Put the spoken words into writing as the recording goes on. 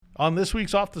On this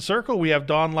week's Off the Circle, we have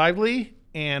Don Lively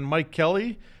and Mike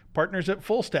Kelly, partners at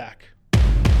Full Stack.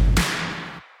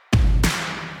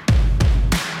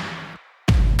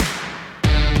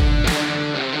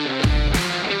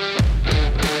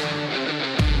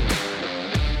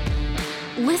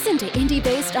 Listen to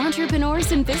indie-based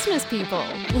entrepreneurs and business people.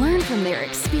 Learn from their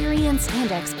experience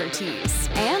and expertise,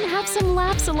 and have some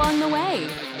laughs along the way.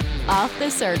 Off the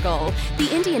Circle,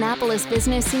 the Indianapolis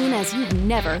business scene as you've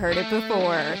never heard it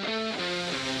before.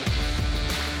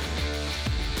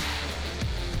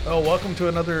 Oh, welcome to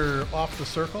another Off the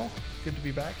Circle. Good to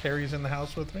be back. Harry's in the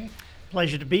house with me.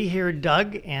 Pleasure to be here,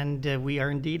 Doug, and we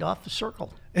are indeed off the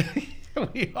circle.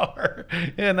 We are.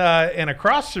 And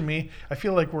across from me, I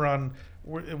feel like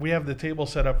we have the table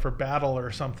set up for battle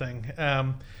or something.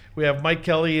 We have Mike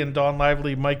Kelly and Don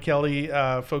Lively. Mike Kelly,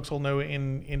 folks will know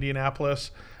in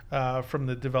Indianapolis from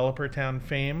the Developer Town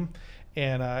fame,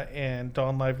 and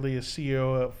Don Lively is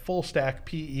CEO of Full Stack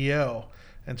PEO.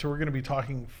 And so we're going to be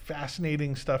talking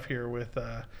fascinating stuff here with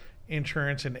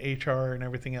insurance and HR and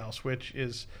everything else, which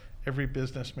is every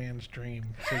businessman's dream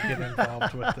to get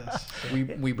involved with this.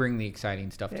 So. We bring the exciting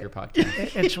stuff to your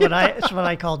podcast. It's what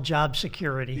I call job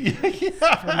security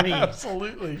for me.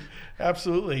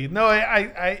 Absolutely. No,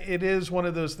 I it is one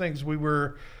of those things. We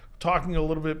were talking a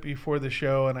little bit before the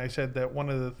show, and I said that one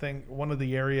of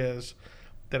the areas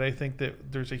that I think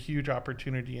that there's a huge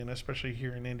opportunity in, especially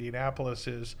here in Indianapolis,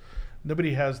 is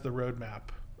nobody has the roadmap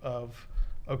of,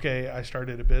 okay, I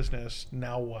started a business,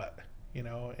 now what?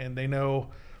 And they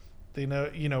know,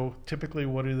 typically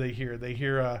what do they hear? They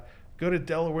hear, go to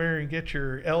Delaware and get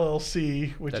your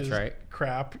LLC, which That's is right.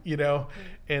 crap,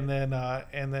 and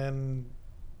then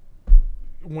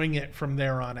wing it from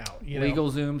there on out.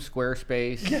 LegalZoom,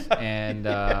 Squarespace, and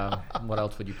what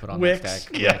else would you put on Wix. that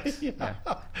stack? Yeah. Wix. Yeah.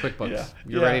 QuickBooks. Yeah.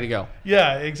 You're ready to go.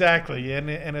 Yeah, exactly. And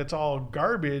it's all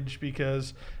garbage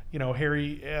because,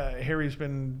 Harry's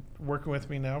been working with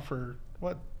me now for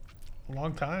what? A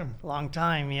long time. Long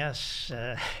time, yes.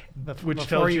 Which before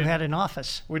tells you had an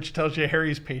office. Which tells you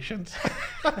Harry's patience.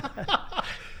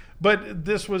 But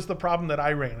this was the problem that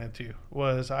I ran into,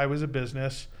 was I was a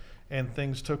business and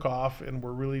things took off and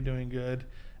were really doing good.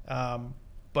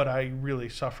 But I really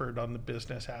suffered on the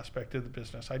business aspect of the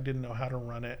business. I didn't know how to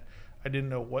run it. I didn't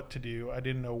know what to do. I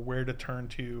didn't know where to turn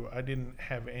to. I didn't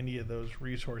have any of those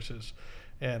resources.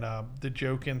 And the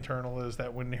joke internal is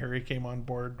that when Harry came on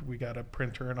board, we got a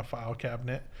printer and a file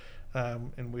cabinet,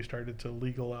 and we started to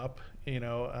legal up,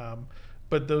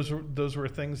 But those were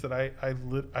things that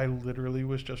I literally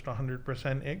was just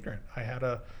 100% ignorant. I had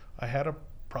a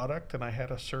product and I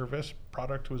had a service.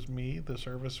 Product was me. The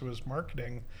service was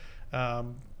marketing.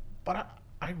 But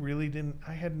I really didn't.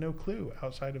 I had no clue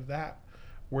outside of that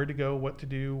where to go, what to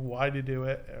do, why to do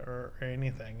it, or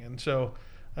anything. And so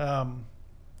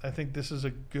I think this is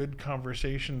a good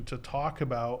conversation to talk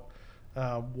about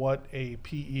what a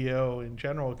PEO in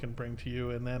general can bring to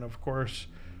you. And then, of course,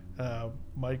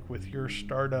 Mike, with your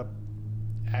startup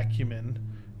acumen,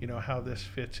 how this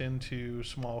fits into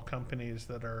small companies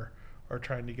that are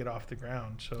trying to get off the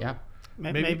ground. So yeah.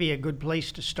 Maybe a good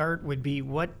place to start would be,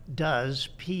 what does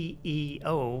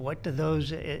PEO? What do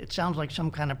those? It sounds like some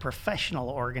kind of professional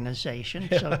organization.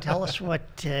 So tell us what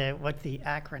the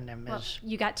acronym is.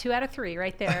 You got 2 out of 3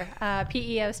 right there.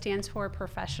 PEO stands for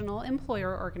Professional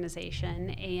Employer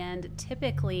Organization, and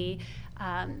typically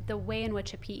the way in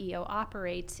which a PEO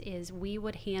operates is we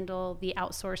would handle the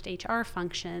outsourced HR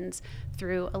functions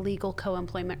through a legal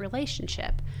co-employment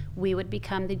relationship. We would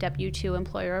become the W-2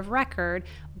 employer of record,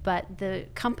 but the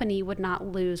company would not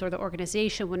lose, or the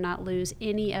organization would not lose,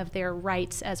 any of their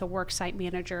rights as a worksite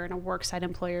manager and a worksite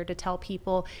employer to tell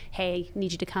people, hey,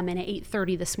 need you to come in at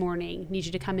 8:30 this morning, need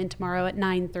you to come in tomorrow at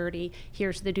 9:30,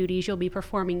 here's the duties you'll be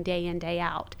performing day in, day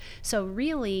out. So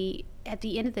really, at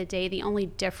the end of the day, the only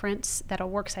difference that a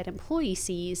worksite employee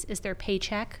sees is their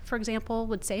paycheck, for example,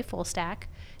 would say Full Stack.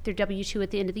 Their W-2 at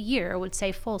the end of the year would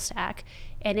say Full Stack.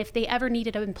 And if they ever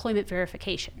needed an employment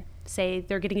verification, say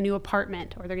they're getting a new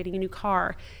apartment or they're getting a new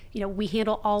car, we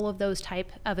handle all of those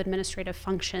type of administrative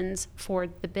functions for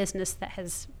the business that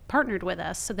has partnered with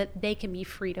us so that they can be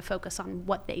free to focus on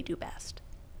what they do best.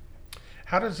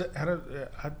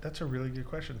 That's a really good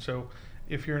question. So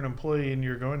if you're an employee and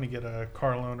you're going to get a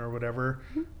car loan or whatever,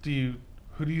 who do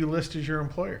you list as your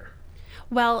employer?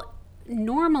 Well,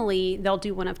 normally they'll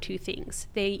do one of two things.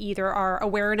 They either are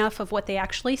aware enough of what they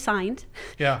actually signed,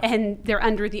 and they're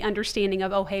under the understanding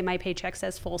of, oh, hey, my paycheck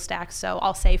says full stack, so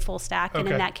I'll say full stack. And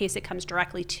in that case, it comes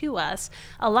directly to us.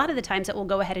 A lot of the times it will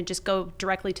go ahead and just go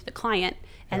directly to the client,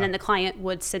 and then the client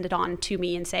would send it on to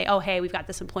me and say, oh, hey, we've got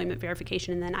this employment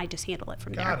verification, and then I just handle it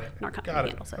from there. And our company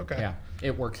handles it. Okay. Yeah,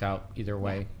 it works out either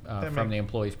way from the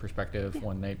employee's perspective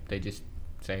when they just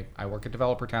say, I work at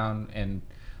Developer Town, and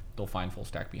they'll find full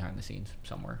stack behind the scenes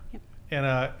somewhere. Yep.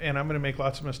 And I'm going to make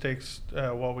lots of mistakes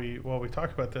while we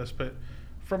talk about this, but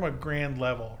from a grand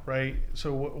level, right?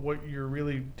 So what you're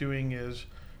really doing is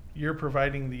you're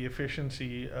providing the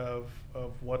efficiency of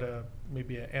what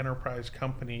maybe an enterprise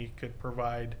company could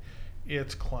provide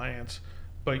its clients,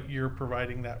 but you're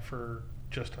providing that for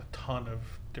just a ton of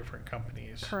different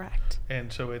companies. Correct.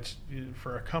 And so it's,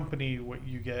 for a company, what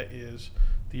you get is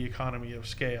the economy of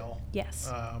scale.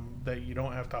 Yes. That you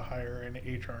don't have to hire an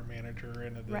HR manager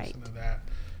and a this and a that,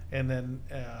 and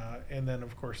then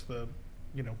of course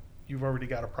you've already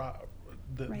got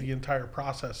the entire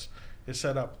process is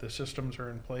set up. The systems are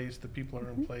in place, the people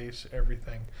are in place,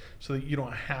 everything, so that you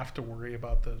don't have to worry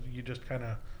about you just kind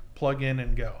of plug in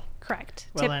and go. Correct.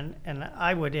 Well, and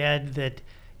I would add that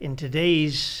in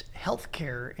today's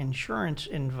healthcare insurance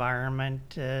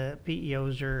environment,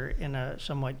 PEOs are in a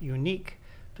somewhat unique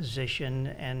position,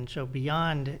 and so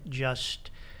beyond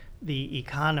just the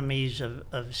economies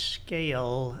of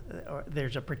scale,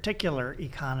 there's a particular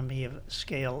economy of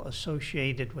scale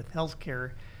associated with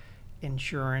healthcare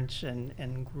insurance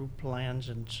and group plans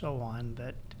and so on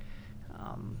that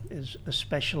is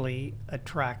especially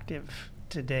attractive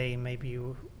today. Maybe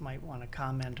you might want to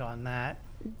comment on that.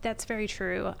 That's very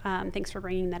true. Thanks for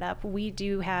bringing that up. We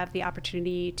do have the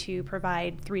opportunity to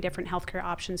provide 3 different healthcare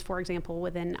options, for example,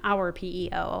 within our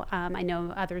PEO. I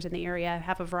know others in the area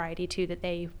have a variety too that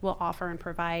they will offer and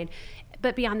provide.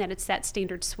 But beyond that, it's that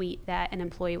standard suite that an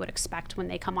employee would expect when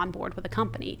they come on board with a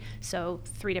company. So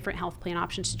 3 different health plan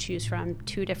options to choose from,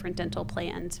 2 different dental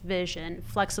plans, vision,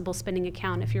 flexible spending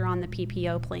account if you're on the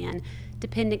PPO plan,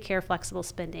 dependent care flexible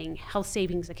spending, health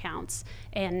savings accounts,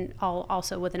 and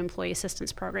also with an employee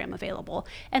assistance program available.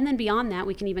 And then beyond that,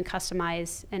 we can even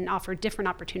customize and offer different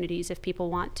opportunities if people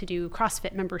want to do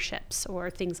CrossFit memberships or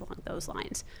things along those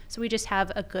lines. So we just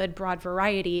have a good broad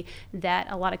variety that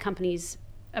a lot of companies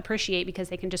appreciate because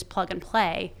they can just plug and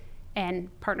play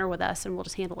and partner with us, and we'll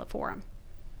just handle it for them.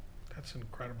 That's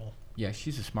incredible. Yeah,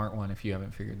 she's a smart one if you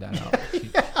haven't figured that out.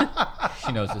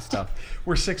 She knows this stuff.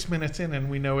 We're 6 minutes in and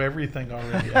we know everything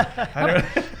already.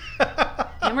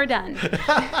 And we're done.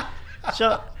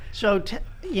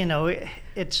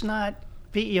 It's not,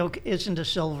 PEO isn't a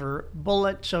silver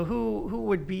bullet. So who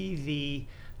would be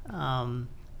the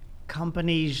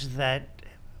companies that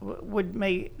would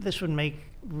make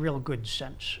real good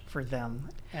sense for them,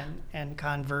 and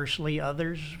conversely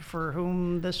others for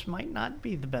whom this might not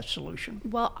be the best solution?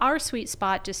 Well, our sweet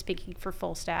spot, just speaking for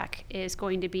full stack, is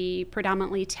going to be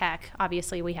predominantly tech.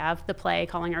 Obviously, we have the play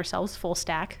calling ourselves full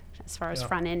stack as far as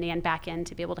front end and back end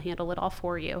to be able to handle it all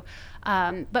for you.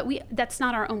 But that's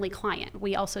not our only client.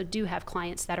 We also do have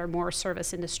clients that are more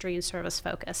service industry and service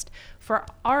focused. For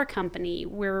our company,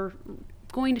 we're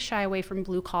going to shy away from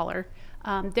blue collar.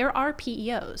 There are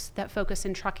PEOs that focus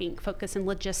in trucking, focus in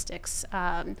logistics.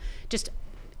 Just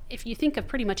if you think of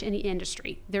pretty much any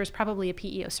industry, there's probably a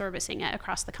PEO servicing it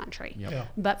across the country. Yep. Yeah.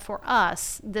 But for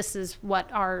us, this is what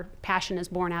our passion is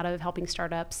born out of, helping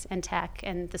startups and tech,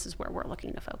 and this is where we're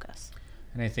looking to focus.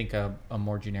 And I think a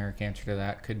more generic answer to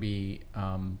that could be,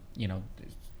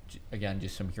 again,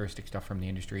 just some heuristic stuff from the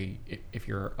industry. If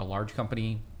you're a large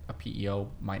company, a PEO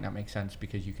might not make sense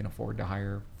because you can afford to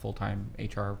hire full-time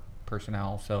HR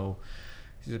personnel. So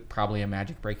this is probably a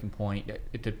magic breaking point.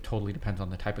 It totally depends on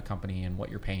the type of company and what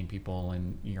you're paying people,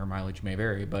 and your mileage may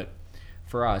vary. But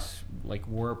for us,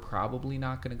 we're probably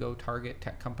not going to go target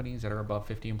tech companies that are above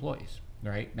 50 employees.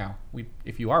 Right now,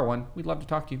 if you are one, we'd love to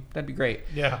talk to you. That'd be great.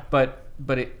 Yeah. But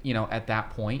it, at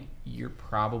that point, you're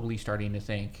probably starting to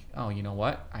think, oh, you know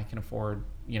what? I can afford,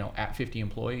 at 50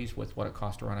 employees with what it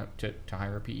costs to run up to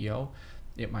hire a PEO.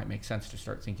 It might make sense to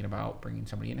start thinking about bringing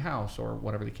somebody in-house or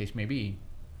whatever the case may be.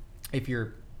 If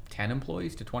you're 10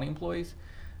 employees to 20 employees,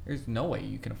 there's no way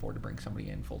you can afford to bring somebody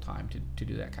in full-time to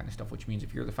do that kind of stuff, which means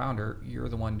if you're the founder, you're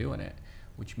the one doing it,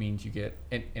 which means you get,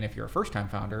 and if you're a first-time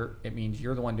founder, it means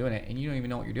you're the one doing it and you don't even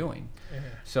know what you're doing. Yeah.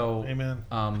 So, amen.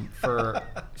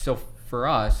 For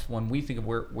us, when we think of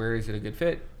where is it a good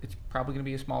fit, it's probably going to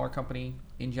be a smaller company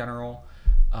in general.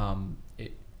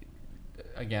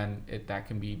 That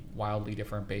can be wildly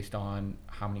different based on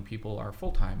how many people are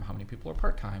full-time, how many people are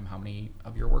part-time, how many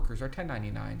of your workers are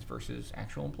 1099s versus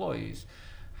actual employees,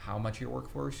 how much of your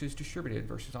workforce is distributed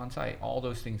versus on-site. All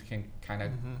those things can kind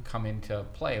of come into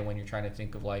play when you're trying to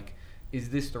think of like, is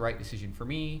this the right decision for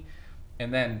me?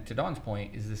 And then to Dawn's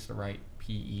point, is this the right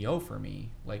PEO for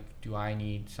me? Like, do I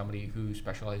need somebody who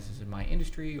specializes in my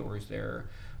industry, or is there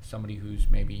somebody who's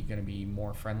maybe going to be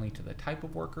more friendly to the type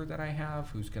of worker that I have,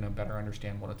 who's going to better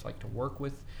understand what it's like to work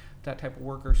with that type of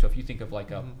worker? So if you think of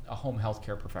like a home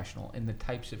healthcare professional and the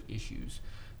types of issues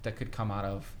that could come out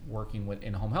of working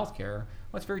in home healthcare,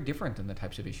 well, it's very different than the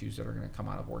types of issues that are going to come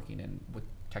out of working with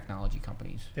technology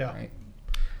companies. Yeah. Right.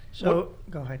 So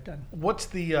go ahead, Don. What's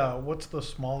the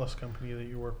smallest company that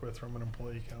you work with from an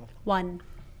employee count? 1.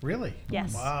 Really?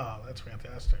 Yes. Wow, that's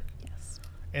fantastic. Yes.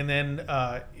 And then,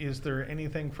 is there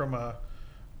anything from a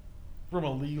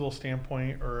legal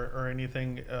standpoint or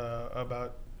anything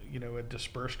about a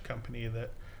dispersed company that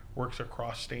works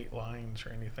across state lines or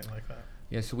anything like that?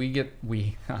 Yeah, so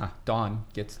Dawn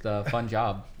gets the fun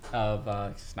job of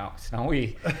Dawn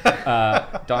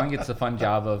gets the fun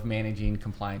job of managing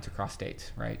compliance across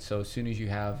states, right? So as soon as you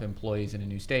have employees in a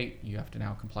new state, you have to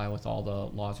now comply with all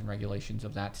the laws and regulations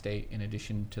of that state in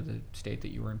addition to the state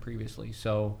that you were in previously.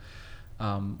 So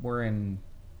we're in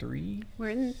 3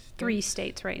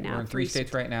 states right now. We're in 3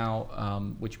 states right now,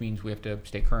 which means we have to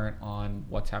stay current on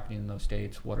what's happening in those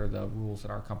states, what are the rules that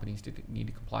our companies need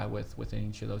to comply with within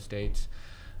each of those states,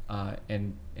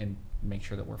 and make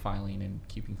sure that we're filing and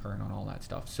keeping current on all that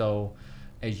stuff. So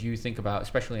as you think about,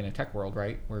 especially in a tech world,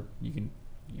 right, where you can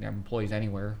have employees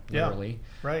anywhere, literally.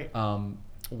 Yeah, right.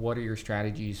 What are your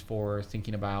strategies for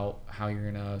thinking about how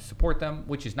you're going to support them,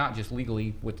 which is not just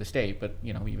legally with the state, but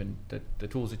even the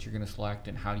tools that you're going to select,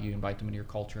 and how do you invite them into your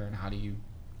culture, and how do you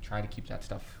try to keep that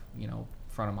stuff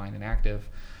front of mind and active.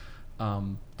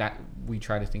 That we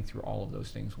try to think through all of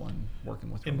those things when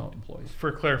working with remote employees.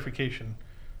 For clarification,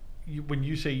 when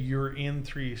you say you're in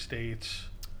 3 states,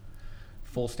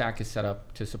 Full Stack is set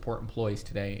up to support employees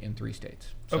today in 3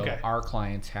 states. So okay. Our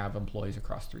clients have employees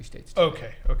across 3 states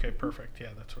today. Okay, perfect. Yeah,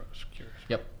 that's what I was curious.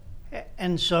 Yep.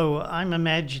 And so I'm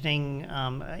imagining,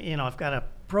 I've got a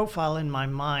profile in my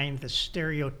mind, the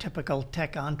stereotypical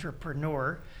tech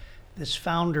entrepreneur, this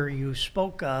founder you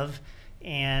spoke of,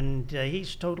 and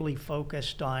he's totally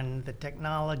focused on the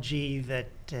technology that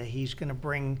he's going to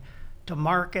bring to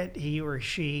market, he or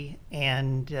she,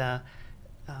 and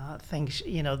things,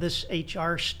 this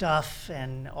HR stuff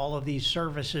and all of these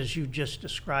services you just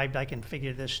described, I can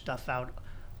figure this stuff out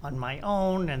on my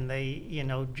own, and they,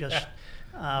 just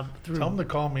through... Tell them to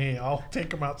call me. I'll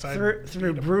take them outside.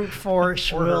 Through brute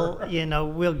force,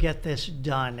 we'll get this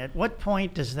done. At what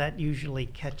point does that usually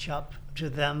catch up to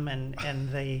them and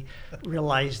they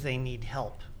realize they need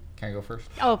help? Can I go first?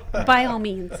 Oh, by all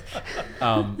means.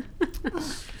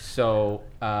 So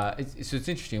it's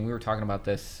interesting. We were talking about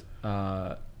this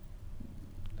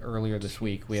earlier this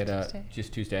week. We had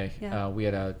Tuesday. Yeah. We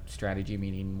had a strategy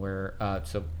meeting where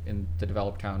so in the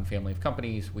Developed Town family of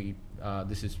companies, we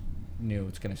this is new.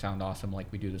 It's going to sound awesome, like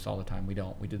we do this all the time. We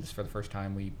don't. We did this for the first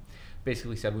time. We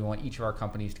basically said we want each of our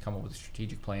companies to come up with a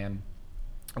strategic plan,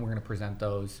 and we're going to present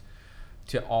those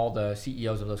to all the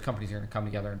CEOs of those companies. You're going to come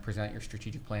together and present your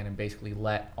strategic plan, and basically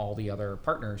let all the other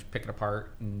partners pick it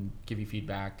apart and give you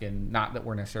feedback. And not that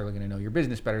we're necessarily going to know your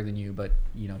business better than you, but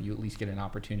you at least get an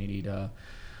opportunity to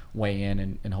weigh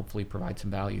in and hopefully provide some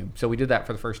value. So we did that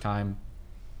for the first time.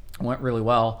 It went really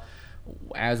well.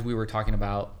 As we were talking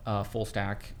about Full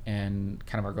Stack and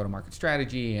kind of our go-to-market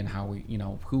strategy and how we,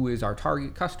 who is our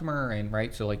target customer, and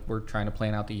right, so like we're trying to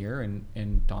plan out the year,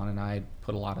 and Dawn and I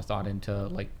put a lot of thought into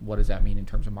like what does that mean in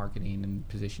terms of marketing and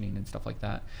positioning and stuff like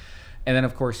that. And then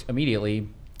of course immediately,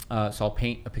 so I'll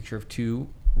paint a picture of 2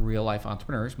 real-life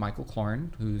entrepreneurs: Michael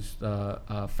Cloran, who's the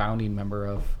founding member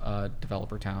of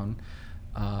Developer Town,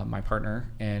 my partner,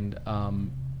 and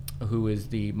who is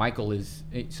Michael is,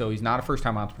 so he's not a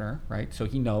first-time entrepreneur, right? So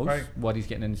he knows what he's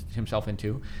getting himself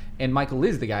into. And Michael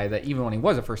is the guy that even when he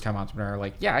was a first-time entrepreneur,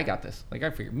 like, yeah, I got this. Like,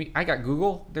 I got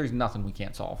Google. There's nothing we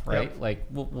can't solve, right? Yep. Like,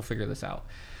 we'll figure this out.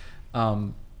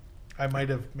 I might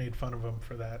have made fun of him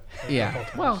for that. Yeah.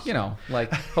 Well,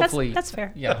 like hopefully that's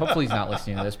fair. Yeah, hopefully he's not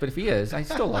listening to this. But if he is, I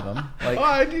still love him. Like, oh,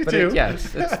 I do too.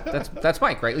 That's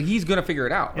Mike, right? Like, he's gonna figure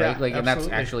it out, right? Yeah, like, and that's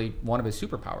absolutely. actually one of his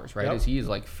superpowers, right? Yep. Is he is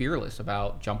like fearless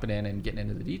about jumping in and getting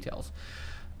into the details.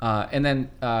 And then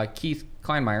Keith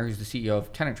Kleinmeyer, who's the CEO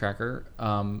of Tenant Tracker,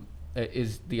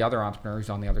 is the other entrepreneur who's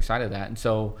on the other side of that. And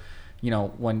so,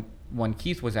 when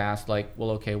Keith was asked, like,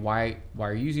 well, okay, why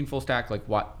are you using Full Stack?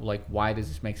 Why does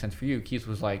this make sense for you? Keith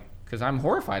was like, because I'm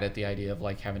horrified at the idea of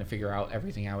like having to figure out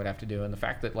everything I would have to do, and the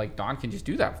fact that like Dawn can just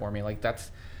do that for me, like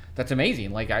that's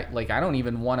amazing. I don't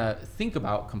even want to think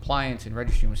about compliance and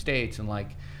registering with states, and like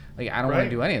I don't want to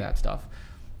do any of that stuff.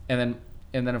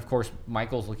 And then of course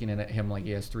Michael's looking at him like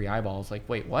he has 3 eyeballs. Like,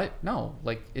 wait, what? No,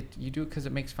 like you do it because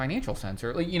it makes financial sense,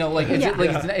 or like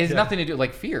it's nothing to do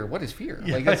like fear. What is fear?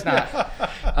 Like that's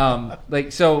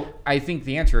not. So I think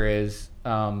the answer is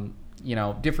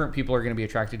different people are going to be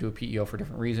attracted to a PEO for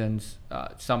different reasons.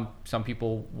 Some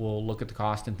people will look at the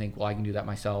cost and think, well, I can do that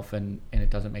myself, and it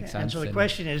doesn't make sense. And so the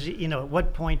question is, at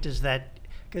what point does that?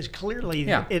 Because clearly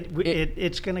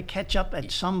it's going to catch up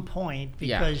at some point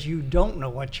because you don't know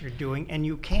what you're doing and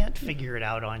you can't figure it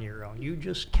out on your own. You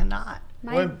just cannot.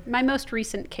 My most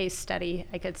recent case study,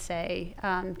 I could say,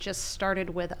 just started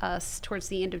with us towards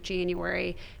the end of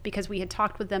January because we had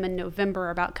talked with them in November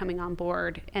about coming on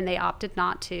board, and they opted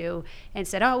not to and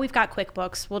said, "Oh, we've got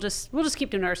QuickBooks. We'll just keep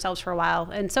doing it ourselves for a while."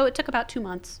 And so it took about 2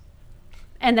 months,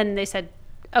 and then they said,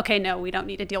 "Okay, no, we don't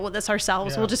need to deal with this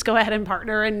ourselves. We'll just go ahead and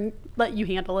partner and let you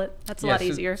handle it. That's a lot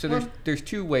easier." So there's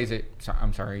 2 ways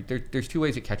there's 2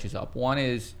 ways it catches up. One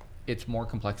is it's more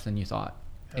complex than you thought.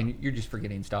 And you're just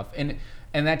forgetting stuff, and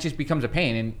that just becomes a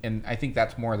pain. And I think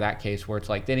that's more that case where it's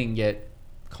like they didn't get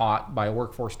caught by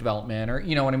workforce development, or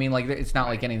you know what I mean. Like it's not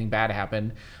like anything bad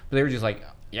happened, but they were just like,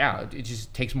 yeah, it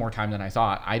just takes more time than I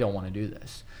thought. I don't want to do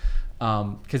this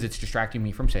because it's distracting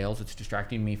me from sales. It's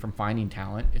distracting me from finding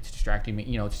talent. It's distracting me.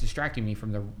 It's distracting me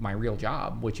from my real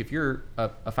job. Which if you're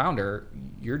a founder,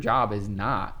 your job is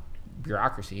not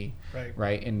bureaucracy,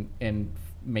 right? And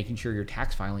making sure your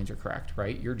tax filings are correct,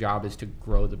 right? Your job is to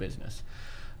grow the business.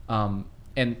 And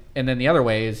then the other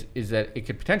way is that it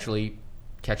could potentially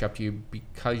catch up to you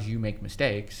because you make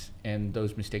mistakes, and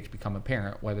those mistakes become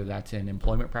apparent, whether that's in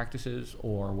employment practices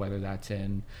or whether that's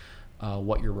in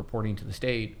what you're reporting to the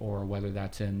state, or whether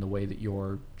that's in the way that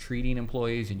you're treating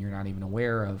employees and you're not even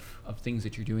aware of things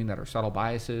that you're doing that are subtle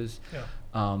biases,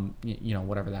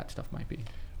 whatever that stuff might be.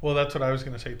 Well, that's what I was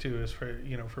going to say too. Is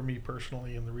for me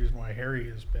personally, and the reason why Harry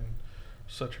has been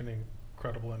such an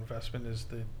incredible investment is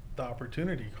the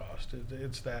opportunity cost.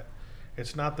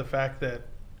 It's not the fact that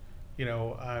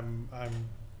I'm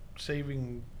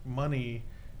saving money.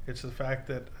 It's the fact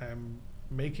that I'm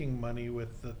making money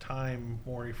with the time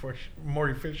more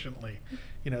efficiently.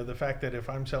 The fact that if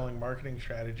I'm selling marketing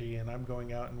strategy and I'm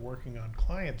going out and working on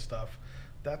client stuff,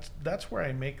 that's where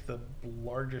I make the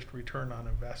largest return on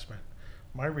investment.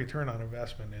 My return on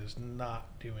investment is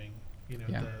not doing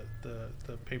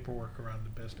the paperwork around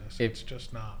the business. It's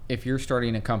just not. If you're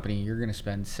starting a company, you're going to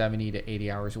spend 70 to 80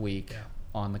 hours a week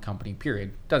on the company,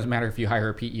 period. Doesn't matter if you hire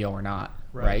a PEO or not,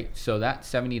 right? So that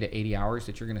 70 to 80 hours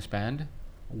that you're going to spend,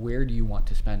 where do you want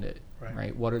to spend it,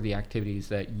 right? What are the activities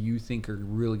that you think are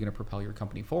really going to propel your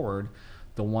company forward?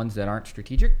 The ones that aren't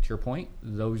strategic, to your point,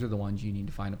 those are the ones you need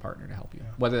to find a partner to help you.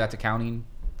 Whether that's accounting,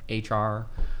 HR,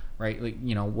 right? Like,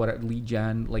 what lead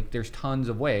gen, like there's tons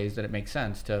of ways that it makes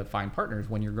sense to find partners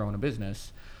when you're growing a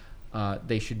business.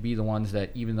 They should be the ones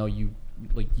that, even though you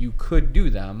could do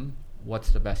them,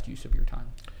 what's the best use of your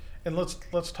time? And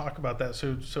let's talk about that.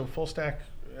 So Full Stack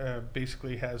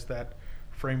basically has that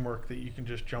framework that you can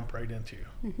just jump right into,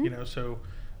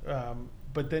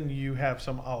 but then you have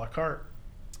some a la carte,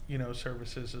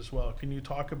 services as well. Can you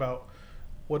talk about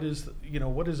what is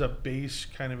a base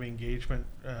kind of engagement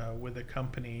with a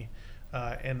company,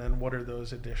 and then what are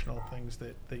those additional things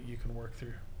that you can work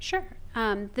through? Sure.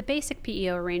 The basic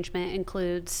PEO arrangement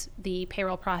includes the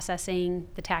payroll processing,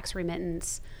 the tax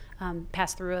remittance,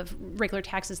 pass through of regular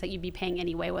taxes that you'd be paying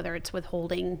anyway, whether it's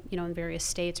withholding, in various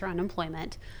states, or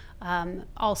unemployment.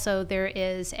 Also, there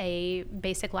is a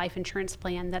basic life insurance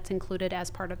plan that's included as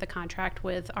part of the contract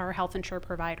with our health insurer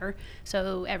provider.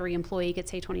 So every employee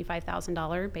gets a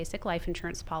 $25,000 basic life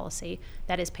insurance policy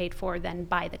that is paid for then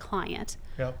by the client.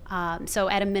 Yep. So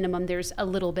at a minimum, there's a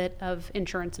little bit of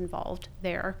insurance involved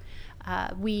there.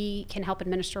 We can help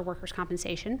administer workers'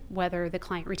 compensation, whether the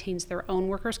client retains their own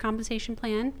workers' compensation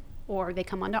plan or they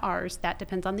come onto ours. That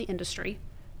depends on the industry.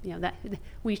 That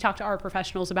we talk to our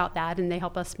professionals about that, and they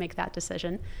help us make that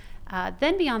decision.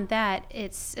 Then beyond that,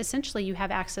 it's essentially you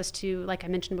have access to, like I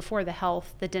mentioned before, the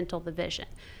health, the dental, the vision.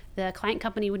 The client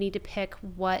company would need to pick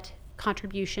what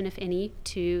contribution, if any,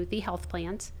 to the health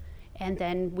plans, and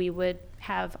then we would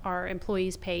have our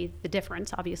employees pay the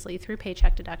difference, obviously, through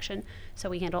paycheck deduction. So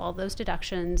we handle all those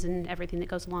deductions and everything that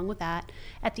goes along with that.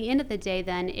 At the end of the day,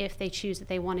 then, if they choose that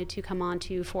they wanted to come on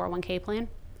to 401k plan,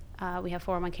 we have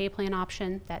 401k plan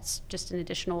option. That's just an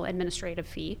additional administrative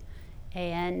fee.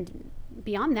 And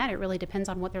beyond that, it really depends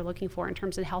on what they're looking for in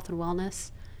terms of health and wellness.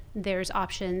 There's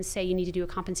options, say you need to do a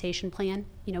compensation plan.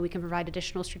 We can provide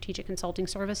additional strategic consulting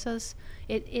services.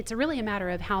 It's really a matter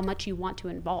of how much you want to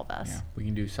involve us. Yeah, we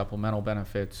can do supplemental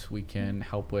benefits. We can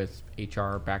help with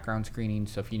HR background screening.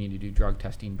 So if you need to do drug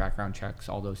testing, background checks,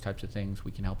 all those types of things,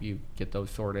 we can help you get those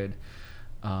sorted.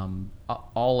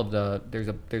 There's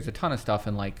a ton of stuff,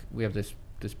 and like we have this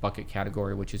bucket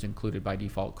category, which is included by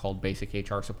default, called basic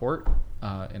HR support.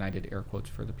 And I did air quotes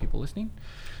for the people listening.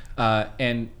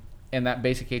 And that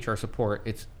basic HR support,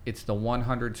 it's the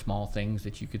 100 small things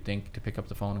that you could think to pick up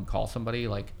the phone and call somebody.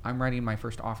 Like, I'm writing my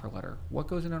first offer letter. What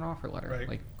goes in an offer letter? Right.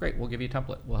 Like, great, we'll give you a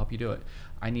template. We'll help you do it.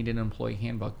 I need an employee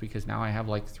handbook because now I have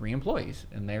like 3 employees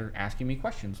and they're asking me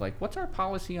questions like, what's our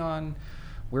policy on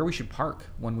where we should park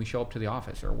when we show up to the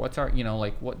office? Or what's our,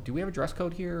 what, do we have a dress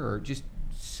code here? Or just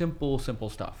simple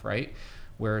stuff, right?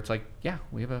 Where it's like, yeah,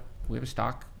 we have a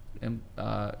stock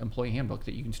employee handbook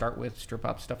that you can start with, strip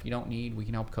out stuff you don't need. We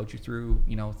can help coach you through,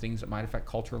 things that might affect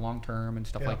culture long term and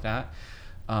stuff like that.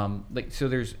 So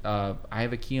there's, I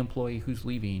have a key employee who's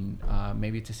leaving.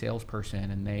 Maybe it's a salesperson,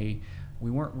 and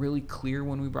we weren't really clear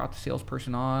when we brought the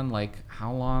salesperson on, like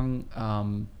how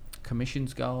long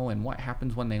commissions go and what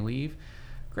happens when they leave.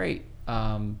 Great.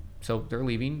 So they're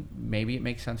leaving. Maybe it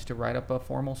makes sense to write up a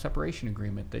formal separation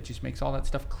agreement that just makes all that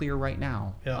stuff clear right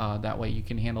now. Yeah. That way you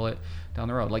can handle it down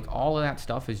the road. Like all of that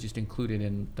stuff is just included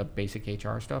in the basic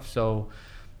HR stuff. So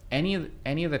any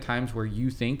of the times where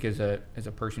you think as a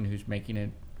person who's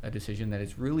making a decision that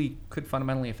is really could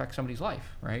fundamentally affect somebody's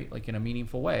life, right? Like in a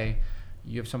meaningful way,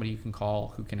 you have somebody you can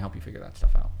call who can help you figure that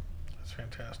stuff out. That's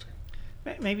fantastic.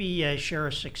 Maybe share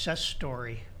a success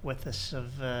story with us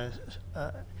of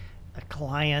a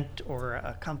client or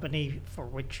a company for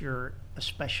which you're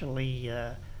especially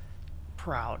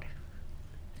proud.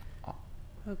 Oh,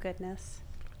 goodness.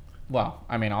 Well,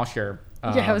 I mean, I'll share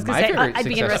I was going to say, I'd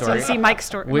be interested to see Mike's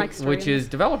story. Which is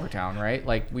Developer Town, right?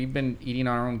 Like we've been eating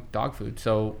our own dog food.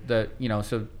 So the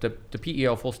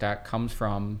PEO full stack comes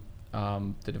from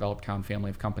the Developer Town family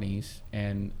of companies,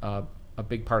 and a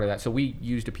big part of that. So we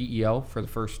used a PEO for the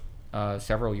first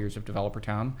several years of Developer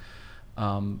Town.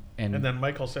 And then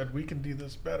Michael said, we can do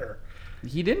this better.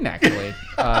 He didn't actually.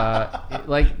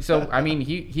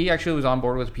 He actually was on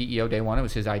board with PEO day one. It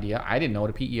was his idea. I didn't know what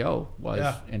a PEO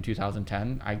was in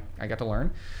 2010. I got to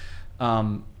learn.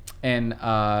 And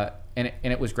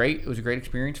it was great. It was a great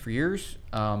experience for years.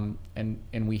 And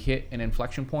we hit an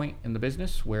inflection point in the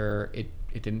business where it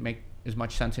didn't make as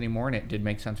much sense anymore, and it did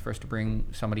make sense for us to bring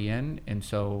somebody in. And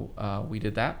so we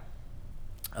did that.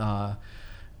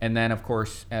 And then, of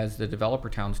course, as the Developer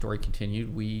Town story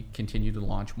continued, we continued to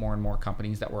launch more and more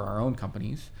companies that were our own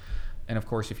companies. And, of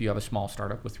course, if you have a small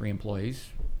startup with 3 employees,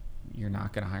 you're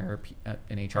not going to hire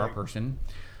an HR person.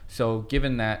 So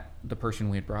given that the person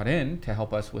we had brought in to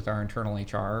help us with our internal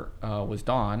HR was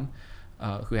Dawn,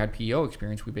 who had PEO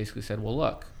experience, we basically said, well,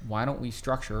 look, why don't we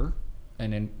structure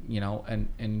and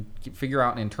figure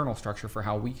out an internal structure for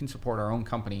how we can support our own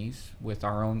companies with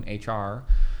our own HR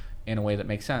in a way that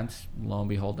makes sense. Lo and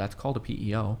behold, that's called a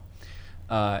PEO.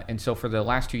 And so for the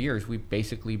last 2 years, we've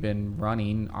basically been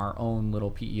running our own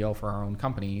little PEO for our own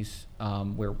companies,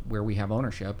 where we have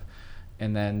ownership.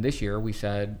 And then this year we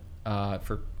said,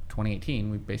 for 2018,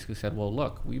 we basically said, well,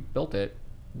 look, we built it.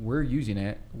 We're using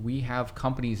it. We have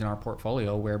companies in our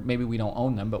portfolio where maybe we don't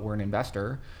own them, but we're an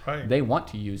investor. Right. They want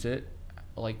to use it.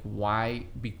 Like why?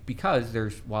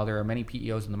 Because while there are many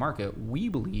PEOs in the market, we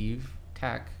believe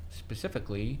tech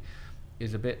specifically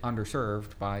is a bit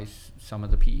underserved by some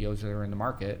of the PEOs that are in the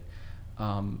market,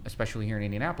 especially here in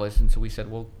Indianapolis. And so we said,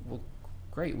 well,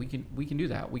 great, we can do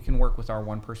that. We can work with our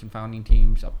 1-person founding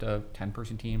teams up to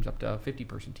 10-person teams, up to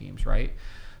 50-person teams, right?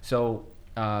 So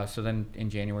then in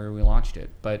January we launched it.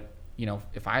 But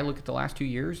if I look at the last 2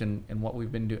 years and what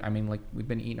we've been doing, I mean, like we've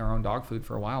been eating our own dog food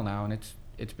for a while now, and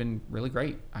it's been really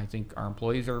great. I think our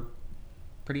employees are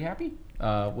pretty happy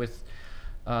with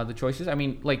the choices. I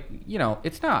mean,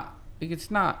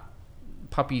 it's not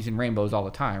puppies and rainbows all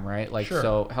the time, right? Like, sure.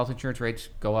 So health insurance rates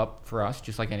go up for us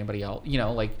just like anybody else.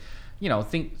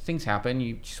 Things happen.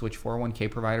 You switch 401k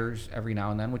providers every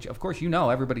now and then, which of course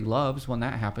everybody loves when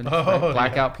that happens. Right?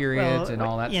 Blackout periods and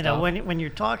all that stuff. When you're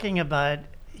talking about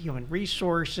human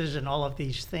resources and all of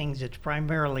these things, it's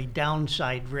primarily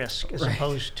downside risk as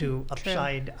opposed to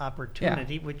upside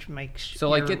opportunity, which makes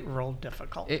your role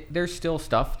difficult. There's still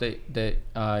stuff that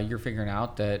you're figuring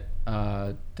out that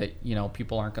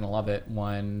people aren't going to love it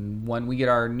when we get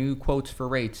our new quotes for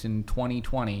rates in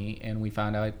 2020 and we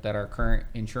found out that our current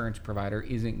insurance provider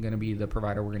isn't going to be the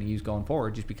provider we're going to use going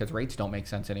forward just because rates don't make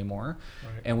sense anymore.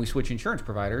 Right. And we switch insurance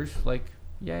providers, like,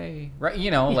 yay, right?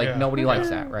 Nobody likes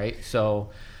that, right? So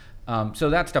So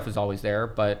that stuff is always there,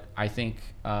 but I think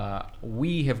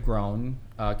we have grown,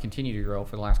 continue to grow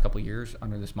for the last couple of years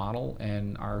under this model,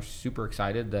 and are super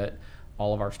excited that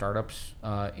all of our startups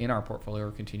in our portfolio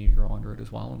continue to grow under it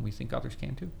as well, and we think others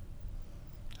can too.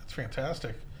 That's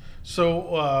fantastic.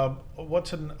 So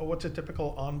what's a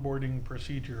typical onboarding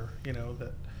procedure,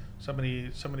 that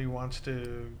somebody wants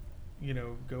to,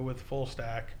 go with full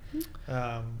stack?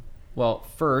 Well,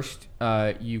 first,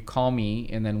 you call me,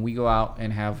 and then we go out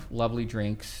and have lovely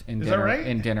drinks and Is that right?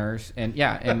 and dinners, and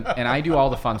and I do all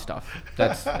the fun stuff.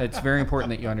 It's very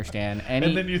important that you understand.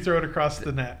 And then you throw it across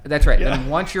the net. That's right. Yeah.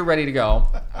 And once you're ready to go,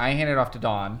 I hand it off to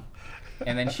Dawn,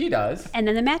 and then she does. And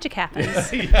then the magic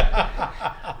happens.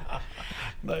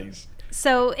 Nice.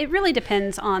 So it really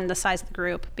depends on the size of the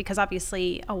group, because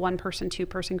obviously a 1-person,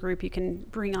 2-person group you can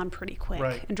bring on pretty quick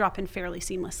Right. and drop in fairly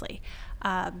seamlessly.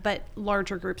 But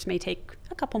larger groups may take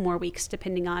a couple more weeks,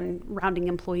 depending on rounding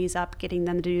employees up, getting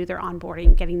them to do their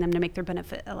onboarding, getting them to make their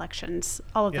benefit elections,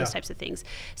 all of those Yeah. types of things.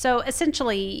 So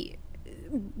essentially,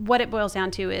 what it boils down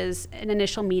to is an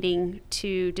initial meeting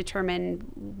to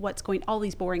determine all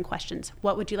these boring questions.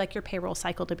 What would you like your payroll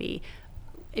cycle to be?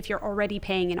 If you're already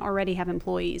paying and already have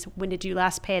employees, when did you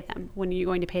last pay them? When are you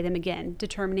going to pay them again?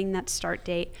 Determining that start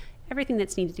date, everything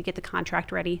that's needed to get the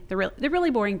contract ready, the really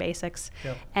boring basics.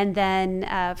 Yep. And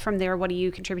then from there, what are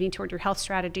you contributing toward your health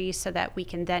strategy, so that we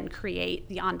can then create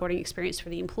the onboarding experience for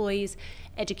the employees,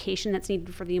 education that's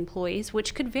needed for the employees,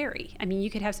 which could vary. I mean, you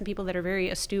could have some people that are very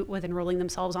astute with enrolling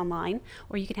themselves online,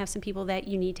 or you can have some people that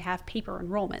you need to have paper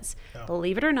enrollments. Yeah.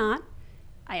 Believe it or not,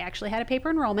 I actually had a paper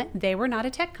enrollment. They were not a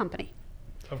tech company.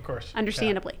 Of course.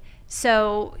 Understandably.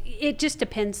 So it just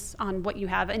depends on what you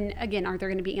have. And again, are there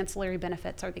going to be ancillary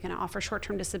benefits? Are they going to offer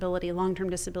short-term disability, long-term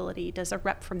disability? Does a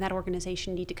rep from that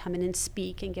organization need to come in and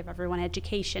speak and give everyone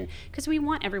education? Because we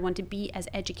want everyone to be as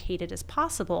educated as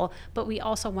possible, but we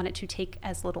also want it to take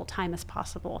as little time as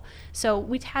possible. So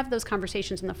we'd have those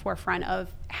conversations in the forefront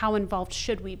of how involved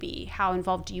should we be? How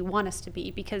involved do you want us to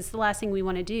be? Because the last thing we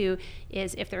want to do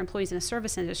is, if they're employees in a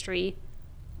service industry,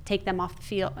 take them off the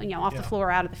field, off the floor,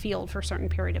 out of the field for a certain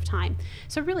period of time.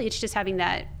 So really, it's just having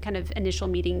that kind of initial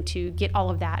meeting to get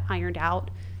all of that ironed out,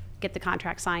 get the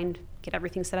contract signed, get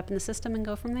everything set up in the system, and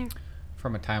go from there.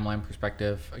 From a timeline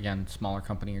perspective, again, smaller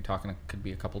company, you're talking, it could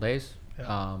be a couple days.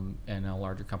 Yeah. And a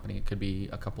larger company, it could be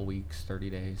a couple weeks,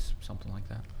 30 days, something like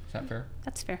that. Is that fair?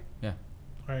 That's fair. Yeah.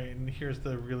 All right, and here's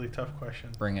the really tough question.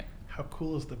 Bring it. How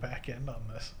cool is the back end on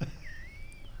this?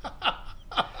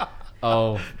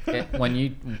 When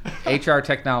you HR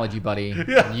technology, buddy,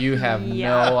 you have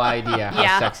Yeah. no idea how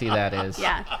Yeah. sexy that is.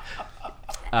 Yeah.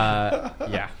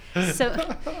 Yeah.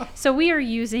 So we are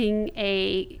using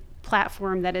a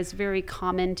platform that is very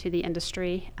common to the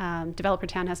industry. Developer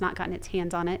Town has not gotten its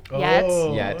hands on it yet.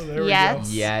 Yet. There we Yet. go.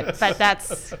 Yet. But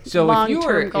that's So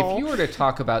long-term goal. if you were to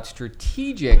talk about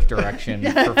strategic direction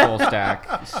for full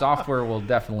stack, software will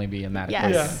definitely be in that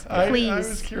Yes. Yeah, equation. I was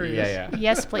Please. curious. Yeah.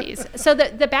 Yes, please. So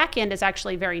the back end is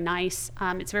actually very nice.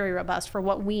 It's very robust for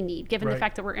what we need, given Right. the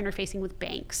fact that we're interfacing with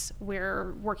banks,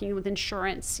 we're working with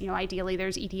insurance. Ideally,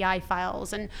 there's EDI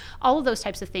files and all of those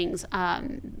types of things.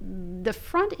 The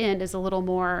front end is a little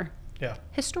more Yeah.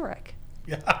 historic,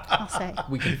 Yeah. I'll say.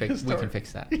 We can fix Historic.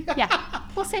 that. Yeah,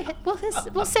 we'll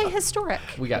say historic.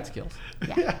 We got skills.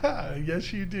 Yeah.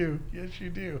 Yes, you do. Yes, you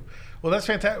do. Well, that's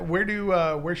fantastic.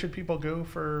 Where should people go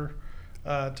for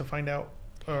to find out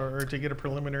or to get a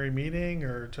preliminary meeting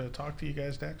or to talk to you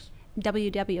guys next?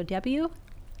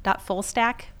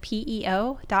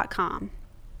 www.fullstackpeo.com.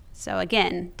 So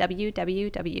again,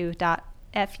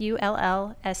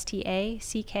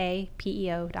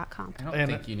 www.fullstackpeo.com. I don't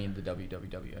And- think you need the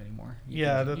www anymore.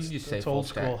 Yeah, you that's just that's say old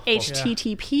full stack. school.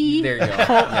 HTTP There you go.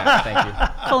 Yeah, thank you. ://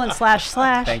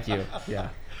 Thank you. Yeah.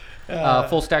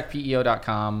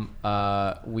 Fullstackpeo.com.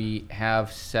 We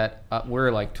have set up,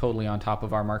 we're like totally on top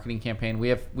of our marketing campaign. We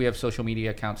have social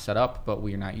media accounts set up, but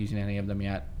we are not using any of them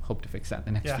yet. Hope to fix that in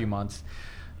the next Yeah. few months.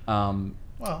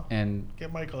 Well, And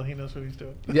get Michael. He knows what he's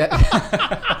doing. yeah.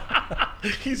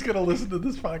 He's gonna listen to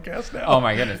this podcast now. Oh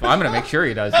my goodness. Well, I'm going to make sure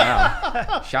he does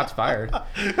now. Shots fired.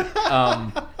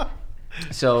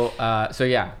 So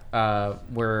yeah,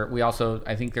 we also,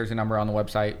 I think there's a number on the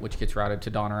website which gets routed to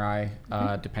Dawn or I,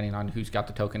 depending on who's got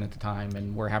the token at the time,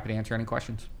 and we're happy to answer any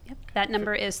questions. Yep. That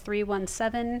number is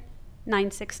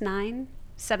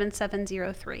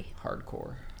 317-969-7703.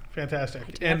 Hardcore.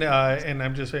 Fantastic. And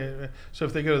I'm just saying, so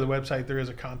if they go to the website, there is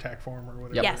a contact form or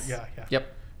whatever. Yep. Yes. Yeah.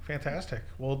 Yep. Fantastic.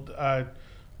 Well,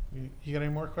 you got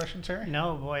any more questions, Harry?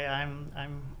 No, boy,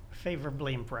 I'm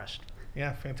favorably impressed.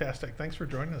 Yeah, fantastic. Thanks for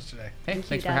joining us today. Hey, Thank you,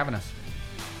 thanks for Doug. having us.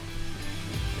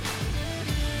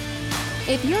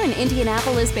 If you're an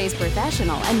Indianapolis-based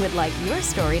professional and would like your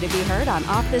story to be heard on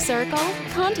Off the Circle,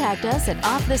 contact us at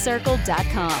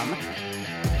offthecircle.com.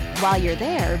 While you're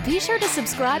there, be sure to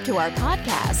subscribe to our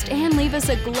podcast and leave us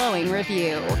a glowing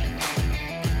review.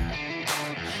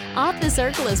 Off the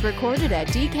Circle is recorded at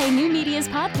DK New Media's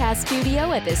podcast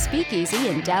studio at the Speakeasy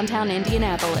in downtown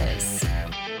Indianapolis.